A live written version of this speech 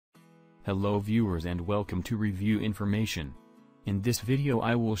Hello viewers and welcome to Review Information. In this video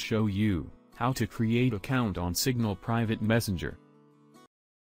I will show you how to create account on Signal Private Messenger.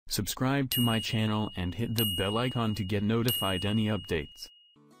 Subscribe to my channel and hit the bell icon to get notified any updates.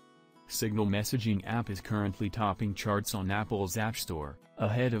 Signal messaging app is currently topping charts on Apple's App Store,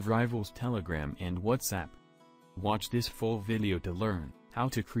 ahead of rivals Telegram and WhatsApp. Watch this full video to learn how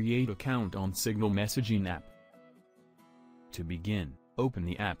to create account on Signal messaging app. To begin, open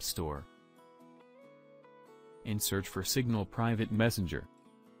the App Store and search for Signal Private Messenger.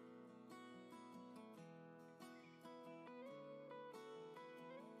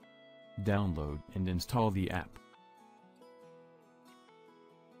 Download and install the app.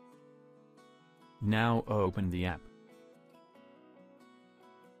 Now open the app.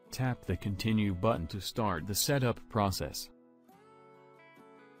 Tap the Continue button to start the setup process.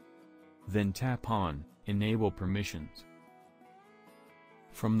 Then tap on Enable Permissions.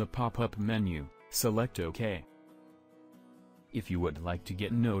 From the pop-up menu, select OK. If you would like to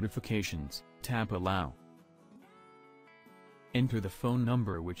get notifications, tap Allow. Enter the phone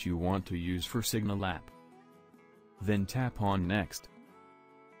number which you want to use for Signal app. Then tap on Next.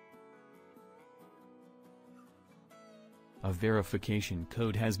 A verification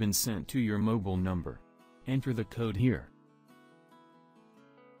code has been sent to your mobile number. Enter the code here.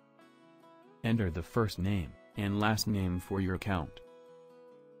 Enter the first name and last name for your account.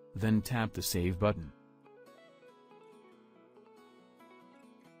 Then tap the Save button.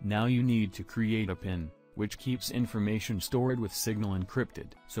 Now you need to create a PIN, which keeps information stored with Signal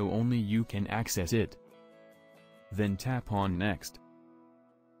encrypted, so only you can access it. Then tap on Next.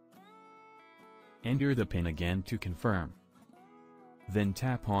 Enter the PIN again to confirm. Then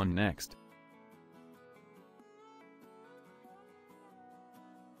tap on Next.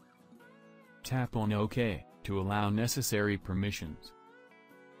 Tap on OK to allow necessary permissions.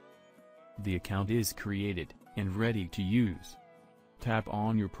 The account is created and ready to use. Tap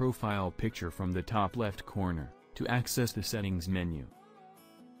on your profile picture from the top left corner to access the settings menu.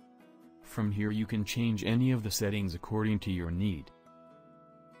 From here you can change any of the settings according to your need.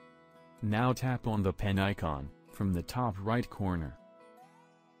 Now tap on the pen icon from the top right corner.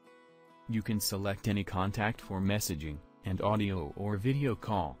 You can select any contact for messaging and audio or video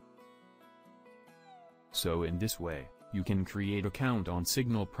call. So in this way, you can create account on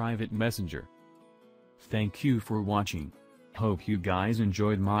Signal Private Messenger. Thank you for watching. Hope you guys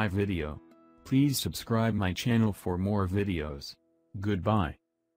enjoyed my video. Please subscribe my channel for more videos. Goodbye.